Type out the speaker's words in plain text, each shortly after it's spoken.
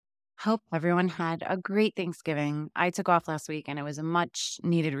Hope everyone had a great Thanksgiving. I took off last week and it was a much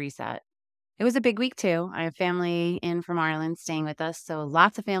needed reset. It was a big week too. I have family in from Ireland staying with us, so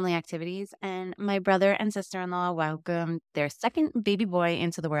lots of family activities. And my brother and sister in law welcomed their second baby boy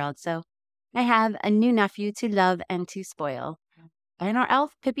into the world. So I have a new nephew to love and to spoil. And our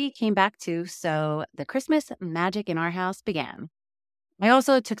elf, Pippi, came back too. So the Christmas magic in our house began. I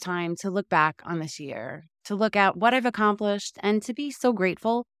also took time to look back on this year, to look at what I've accomplished, and to be so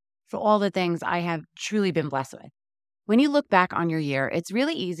grateful for all the things I have truly been blessed with. When you look back on your year, it's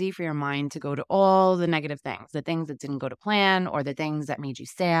really easy for your mind to go to all the negative things, the things that didn't go to plan, or the things that made you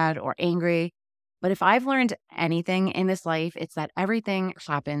sad or angry. But if I've learned anything in this life, it's that everything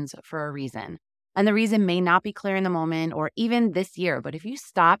happens for a reason. And the reason may not be clear in the moment or even this year, but if you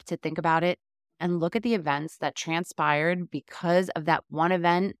stop to think about it and look at the events that transpired because of that one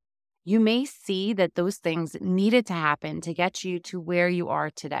event, you may see that those things needed to happen to get you to where you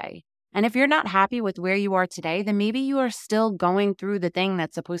are today. And if you're not happy with where you are today, then maybe you are still going through the thing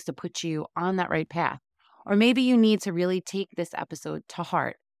that's supposed to put you on that right path. Or maybe you need to really take this episode to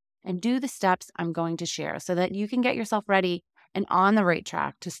heart and do the steps I'm going to share so that you can get yourself ready and on the right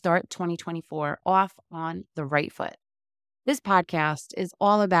track to start 2024 off on the right foot. This podcast is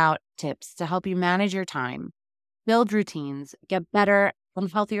all about tips to help you manage your time, build routines, get better and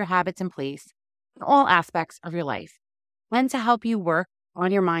healthier habits in place in all aspects of your life, and to help you work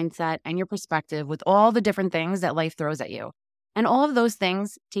on your mindset and your perspective with all the different things that life throws at you. And all of those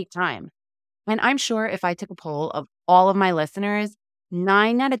things take time. And I'm sure if I took a poll of all of my listeners,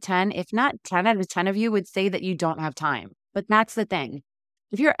 9 out of 10, if not 10 out of 10 of you would say that you don't have time. But that's the thing.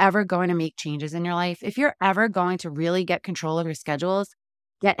 If you're ever going to make changes in your life, if you're ever going to really get control of your schedules,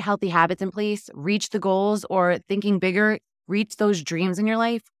 get healthy habits in place, reach the goals, or thinking bigger, reach those dreams in your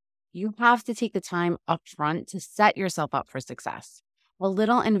life, you have to take the time up front to set yourself up for success. A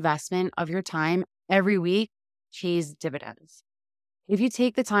little investment of your time every week pays dividends. If you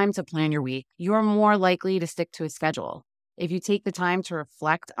take the time to plan your week, you are more likely to stick to a schedule. If you take the time to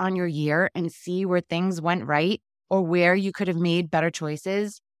reflect on your year and see where things went right or where you could have made better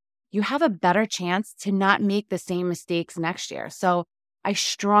choices, you have a better chance to not make the same mistakes next year. So I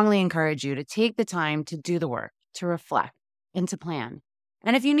strongly encourage you to take the time to do the work, to reflect, and to plan.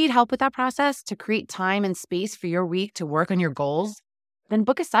 And if you need help with that process to create time and space for your week to work on your goals, then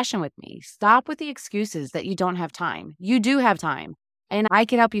book a session with me. Stop with the excuses that you don't have time. You do have time, and I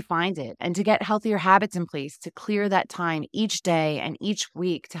can help you find it and to get healthier habits in place to clear that time each day and each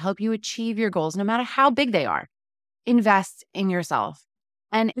week to help you achieve your goals, no matter how big they are. Invest in yourself.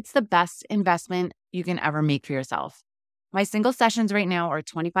 And it's the best investment you can ever make for yourself. My single sessions right now are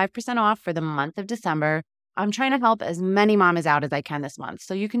 25% off for the month of December. I'm trying to help as many mamas out as I can this month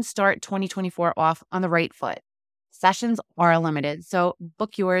so you can start 2024 off on the right foot. Sessions are limited, so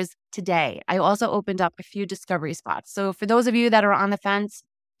book yours today. I also opened up a few discovery spots. So for those of you that are on the fence,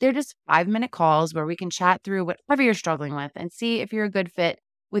 they're just 5-minute calls where we can chat through whatever you're struggling with and see if you're a good fit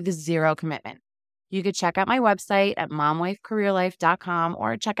with zero commitment. You could check out my website at momwifecareerlife.com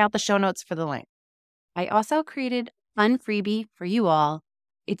or check out the show notes for the link. I also created a fun freebie for you all.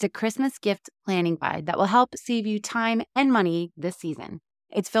 It's a Christmas gift planning guide that will help save you time and money this season.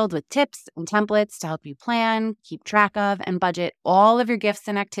 It's filled with tips and templates to help you plan, keep track of, and budget all of your gifts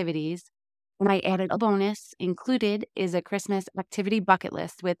and activities. And I added a bonus. Included is a Christmas activity bucket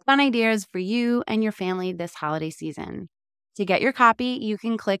list with fun ideas for you and your family this holiday season. To get your copy, you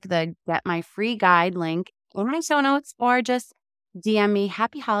can click the Get My Free Guide link in my show notes or just DM me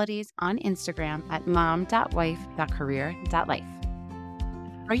Happy Holidays on Instagram at mom.wife.career.life.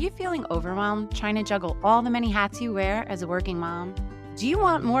 Are you feeling overwhelmed trying to juggle all the many hats you wear as a working mom? Do you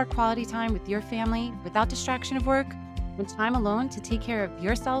want more quality time with your family without distraction of work and time alone to take care of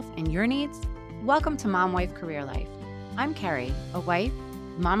yourself and your needs? Welcome to Mom Wife Career Life. I'm Carrie, a wife,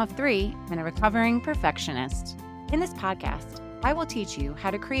 mom of 3, and a recovering perfectionist. In this podcast, I will teach you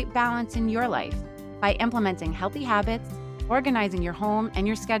how to create balance in your life by implementing healthy habits, organizing your home and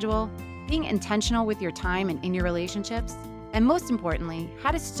your schedule, being intentional with your time and in your relationships, and most importantly,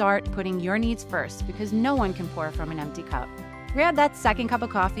 how to start putting your needs first because no one can pour from an empty cup. Grab that second cup of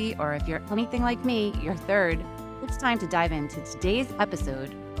coffee, or if you're anything like me, your third. It's time to dive into today's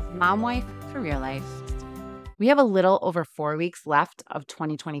episode of Mom Wife Career Life. We have a little over 4 weeks left of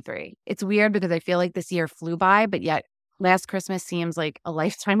 2023. It's weird because I feel like this year flew by, but yet last Christmas seems like a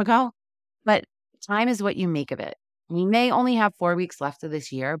lifetime ago. But time is what you make of it. We may only have 4 weeks left of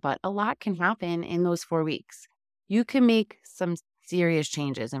this year, but a lot can happen in those 4 weeks. You can make some serious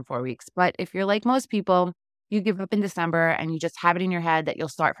changes in 4 weeks. But if you're like most people, you give up in December and you just have it in your head that you'll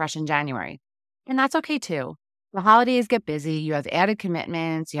start fresh in January. And that's okay too. The holidays get busy, you have added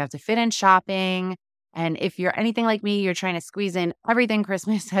commitments, you have to fit in shopping. And if you're anything like me, you're trying to squeeze in everything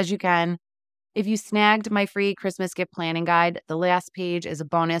Christmas as you can. If you snagged my free Christmas gift planning guide, the last page is a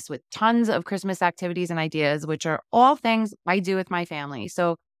bonus with tons of Christmas activities and ideas, which are all things I do with my family.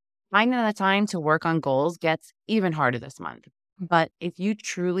 So finding the time to work on goals gets even harder this month. But if you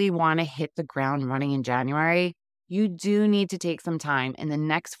truly want to hit the ground running in January, you do need to take some time in the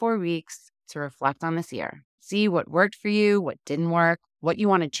next 4 weeks to reflect on this year. See what worked for you, what didn't work, what you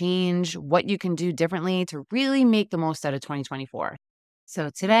want to change, what you can do differently to really make the most out of 2024. So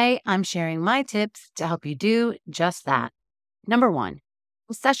today I'm sharing my tips to help you do just that. Number one,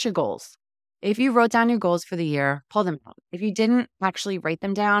 assess your goals. If you wrote down your goals for the year, pull them out. If you didn't actually write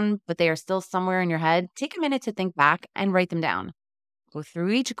them down, but they are still somewhere in your head, take a minute to think back and write them down. Go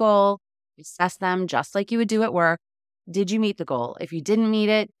through each goal, assess them just like you would do at work. Did you meet the goal? If you didn't meet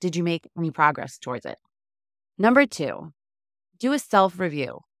it, did you make any progress towards it? Number two, do a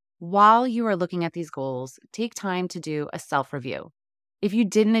self-review. While you are looking at these goals, take time to do a self-review. If you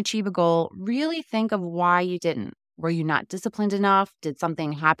didn't achieve a goal, really think of why you didn't. Were you not disciplined enough? Did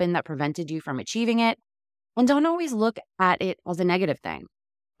something happen that prevented you from achieving it? And don't always look at it as a negative thing.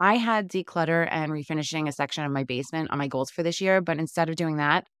 I had declutter and refinishing a section of my basement on my goals for this year, but instead of doing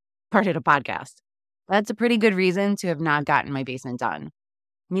that, started a podcast. That's a pretty good reason to have not gotten my basement done.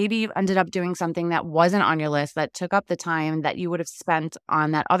 Maybe you ended up doing something that wasn't on your list that took up the time that you would have spent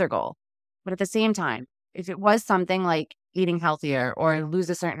on that other goal. But at the same time, if it was something like eating healthier or lose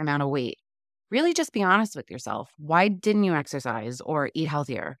a certain amount of weight, really just be honest with yourself. Why didn't you exercise or eat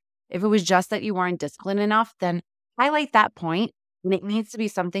healthier? If it was just that you weren't disciplined enough, then highlight that point, and it needs to be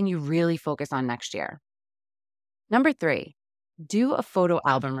something you really focus on next year. Number three, do a photo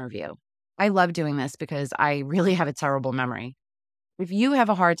album review. I love doing this because I really have a terrible memory. If you have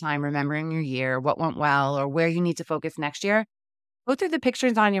a hard time remembering your year, what went well, or where you need to focus next year, go through the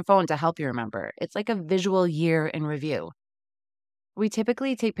pictures on your phone to help you remember. It's like a visual year in review. We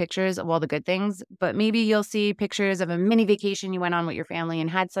typically take pictures of all the good things, but maybe you'll see pictures of a mini vacation you went on with your family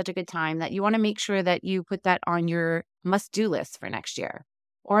and had such a good time that you want to make sure that you put that on your must-do list for next year.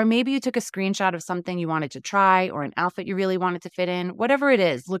 Or maybe you took a screenshot of something you wanted to try or an outfit you really wanted to fit in. Whatever it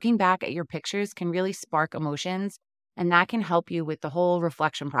is, looking back at your pictures can really spark emotions, and that can help you with the whole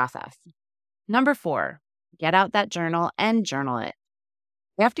reflection process. Number four, get out that journal and journal it.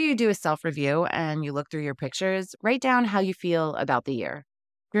 After you do a self-review and you look through your pictures, write down how you feel about the year.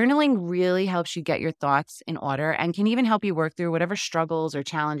 Journaling really helps you get your thoughts in order and can even help you work through whatever struggles or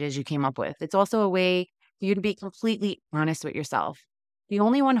challenges you came up with. It's also a way for you to be completely honest with yourself. The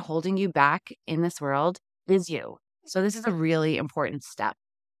only one holding you back in this world is you. So this is a really important step.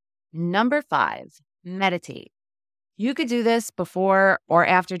 Number five, meditate. You could do this before or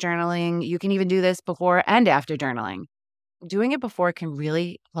after journaling. You can even do this before and after journaling. Doing it before can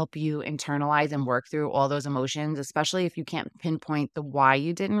really help you internalize and work through all those emotions, especially if you can't pinpoint the why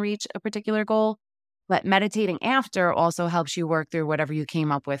you didn't reach a particular goal. But meditating after also helps you work through whatever you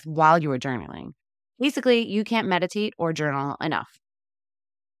came up with while you were journaling. Basically, you can't meditate or journal enough.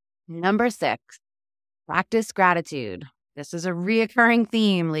 Number six, practice gratitude. This is a reoccurring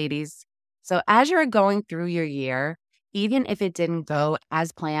theme, ladies. So as you're going through your year, even if it didn't go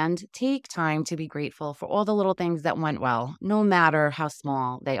as planned, take time to be grateful for all the little things that went well, no matter how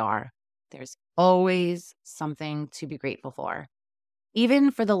small they are. There's always something to be grateful for,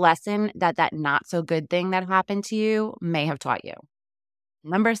 even for the lesson that not so good thing that happened to you may have taught you.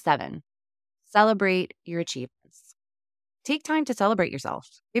 Number seven, celebrate your achievements. Take time to celebrate yourself.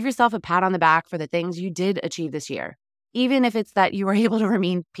 Give yourself a pat on the back for the things you did achieve this year. Even if it's that you were able to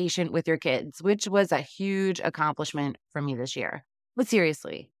remain patient with your kids, which was a huge accomplishment for me this year. But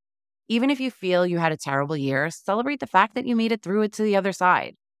seriously, even if you feel you had a terrible year, celebrate the fact that you made it through it to the other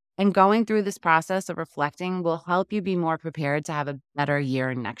side. And going through this process of reflecting will help you be more prepared to have a better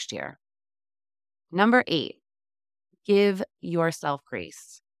year next year. Number eight, give yourself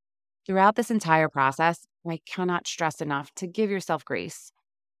grace. Throughout this entire process, I cannot stress enough to give yourself grace.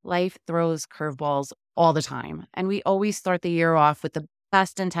 Life throws curveballs all the time, and we always start the year off with the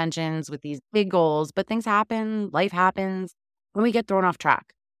best intentions, with these big goals, but things happen, life happens, and we get thrown off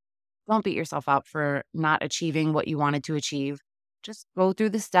track. Don't beat yourself up for not achieving what you wanted to achieve. Just go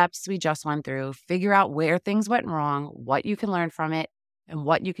through the steps we just went through, figure out where things went wrong, what you can learn from it, and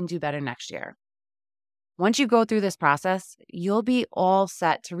what you can do better next year. Once you go through this process, you'll be all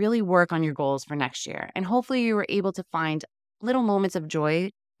set to really work on your goals for next year, and hopefully you were able to find little moments of joy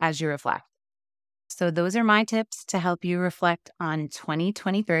as you reflect. So those are my tips to help you reflect on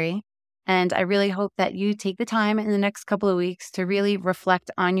 2023. And I really hope that you take the time in the next couple of weeks to really reflect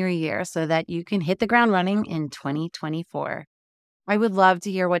on your year so that you can hit the ground running in 2024. I would love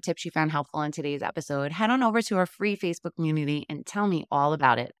to hear what tips you found helpful in today's episode. Head on over to our free Facebook community and tell me all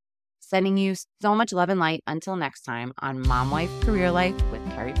about it. Sending you so much love and light until next time on Mom Wife Career Life with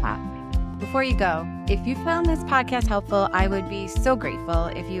Carrie Platt. Before you go, if you found this podcast helpful, I would be so grateful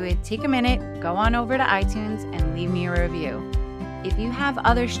if you would take a minute, go on over to iTunes and leave me a review. If you have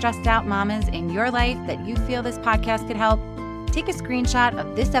other stressed out mamas in your life that you feel this podcast could help, take a screenshot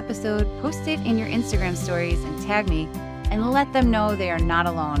of this episode, post it in your Instagram stories and tag me, and let them know they are not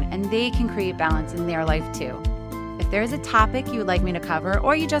alone and they can create balance in their life too. If there is a topic you would like me to cover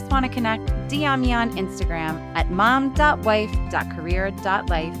or you just want to connect, DM me on Instagram at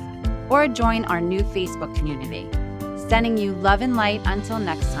mom.wife.career.life or join our new Facebook community. Sending you love and light until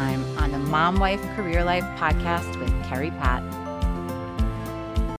next time on the Mom Wife Career Life podcast with Carrie Platt.